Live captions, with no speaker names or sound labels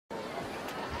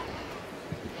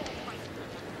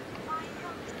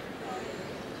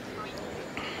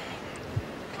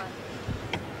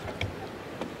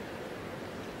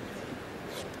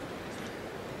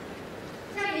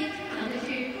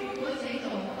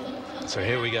So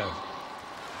here we go.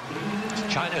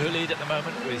 It's China who lead at the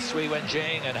moment with Cui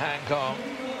Wenjing and Han Kong.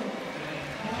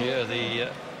 Here the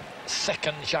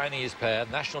second Chinese pair,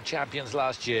 national champions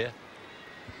last year.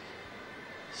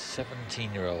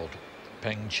 17-year-old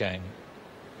Peng Cheng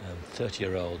and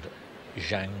 30-year-old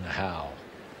Zhang Hao.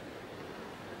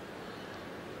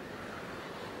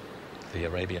 The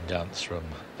Arabian dance from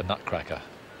The Nutcracker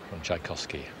from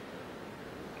Tchaikovsky.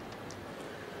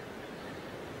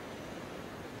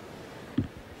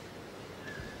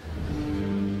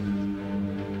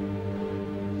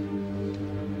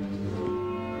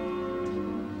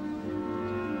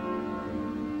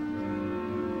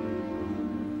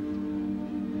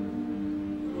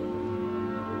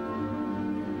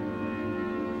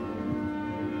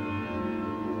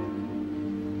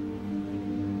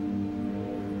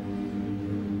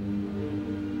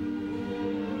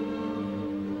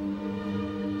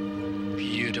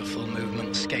 Beautiful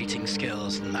movement, skating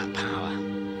skills, and that power.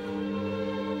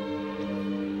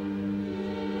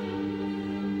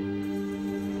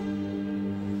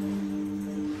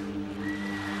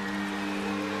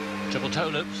 Triple toe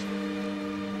loops.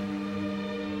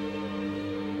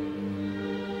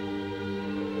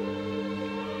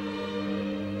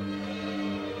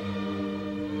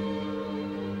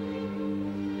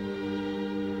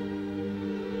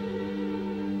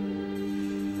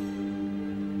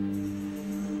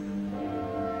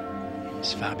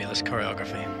 It's fabulous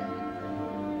choreography.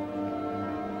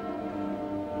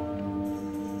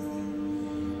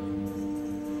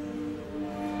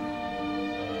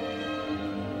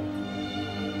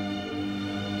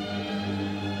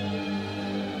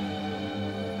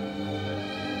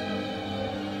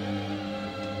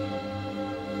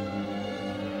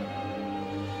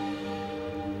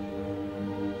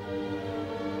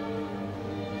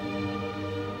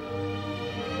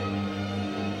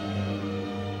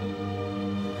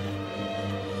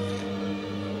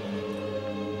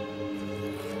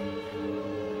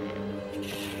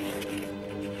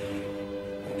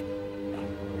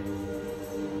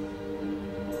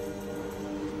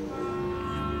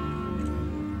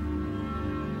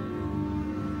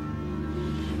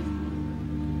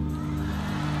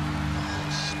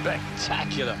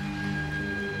 Spectacular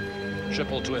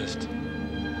triple twist.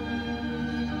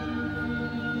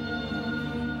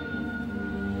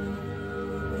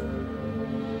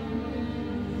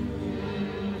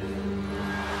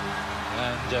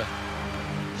 And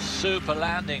super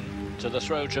landing to the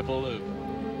throw triple loop.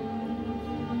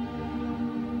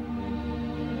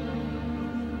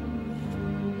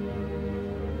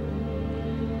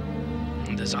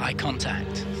 And there's eye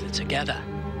contact. They're together.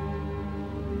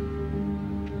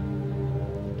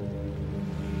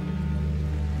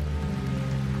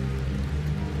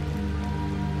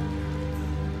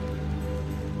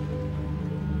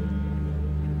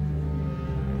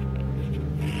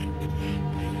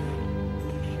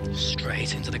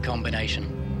 Straight into the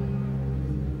combination.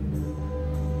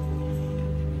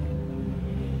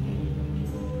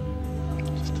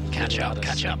 Catch up,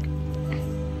 catch up.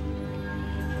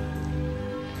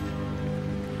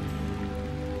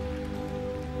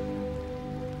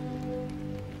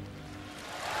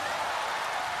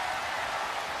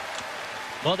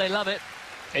 Well, they love it.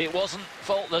 It wasn't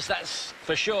faultless, that's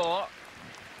for sure.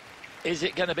 Is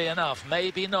it going to be enough?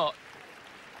 Maybe not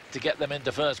to get them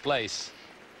into first place.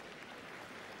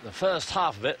 The first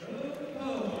half of it,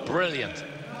 brilliant.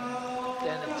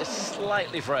 Then just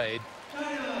slightly frayed.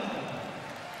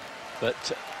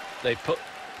 But they put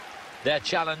their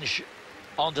challenge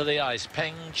onto the ice.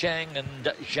 Peng Cheng and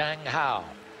Zhang Hao.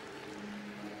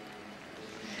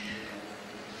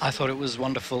 I thought it was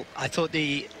wonderful. I thought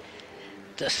the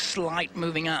slight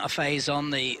moving out of phase on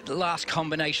the last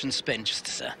combination spin,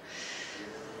 just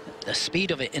the speed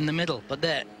of it in the middle, but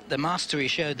the mastery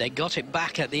showed they got it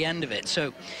back at the end of it.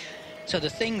 So the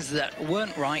things that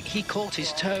weren't right, he caught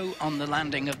his toe on the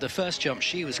landing of the first jump.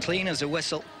 She was clean as a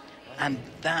whistle, and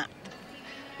that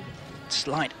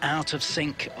slight out of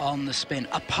sync on the spin.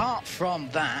 Apart from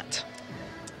that,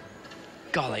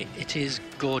 golly, it is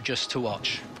gorgeous to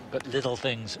watch. But little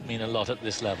things mean a lot at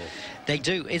this level. They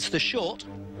do. It's the short.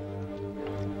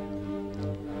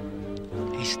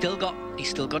 He's still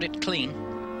got it clean.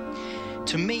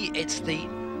 To me, it's the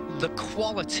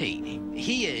quality.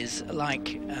 He is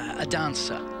like a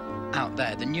dancer out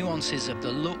there. The nuances of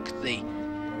the look, the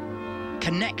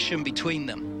connection between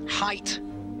them. Height,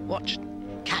 watch,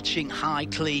 catching high,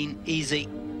 clean, easy.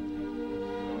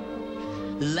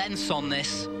 Length on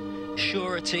this,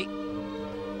 surety.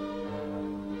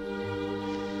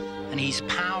 And he's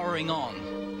powering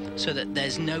on so that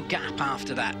there's no gap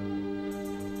after that.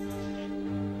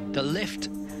 The lift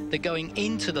They're going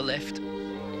into the lift,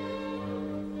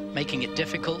 making it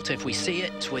difficult. If we see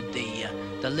it with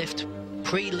the lift,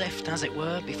 pre-lift as it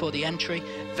were, before the entry,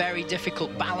 very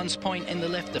difficult balance point in the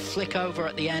lift, the flick over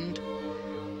at the end.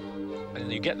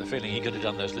 And you get the feeling he could have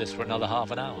done those lifts for another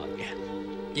half an hour. Yeah.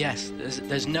 Yes,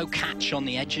 there's no catch on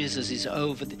the edges as he's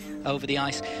over the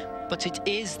ice, but it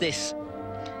is this.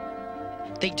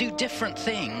 They do different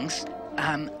things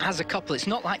as a couple. It's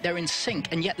not like they're in sync,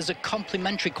 and yet there's a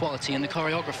complementary quality in the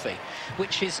choreography,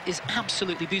 which is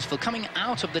absolutely beautiful. Coming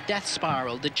out of the death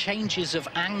spiral, the changes of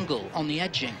angle on the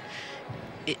edging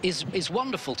is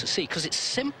wonderful to see, because it's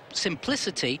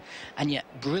simplicity and yet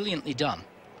brilliantly done.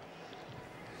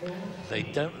 They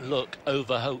don't look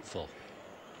over hopeful.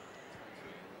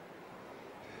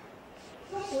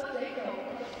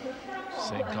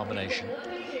 Same combination.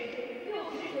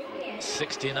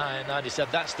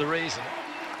 69.97, that's the reason.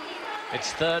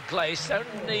 It's third place,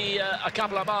 only a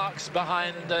couple of marks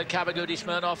behind Kabagudi,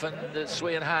 Smirnov and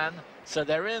Sui and Han. So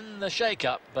they're in the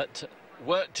shake-up, but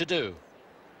work to do.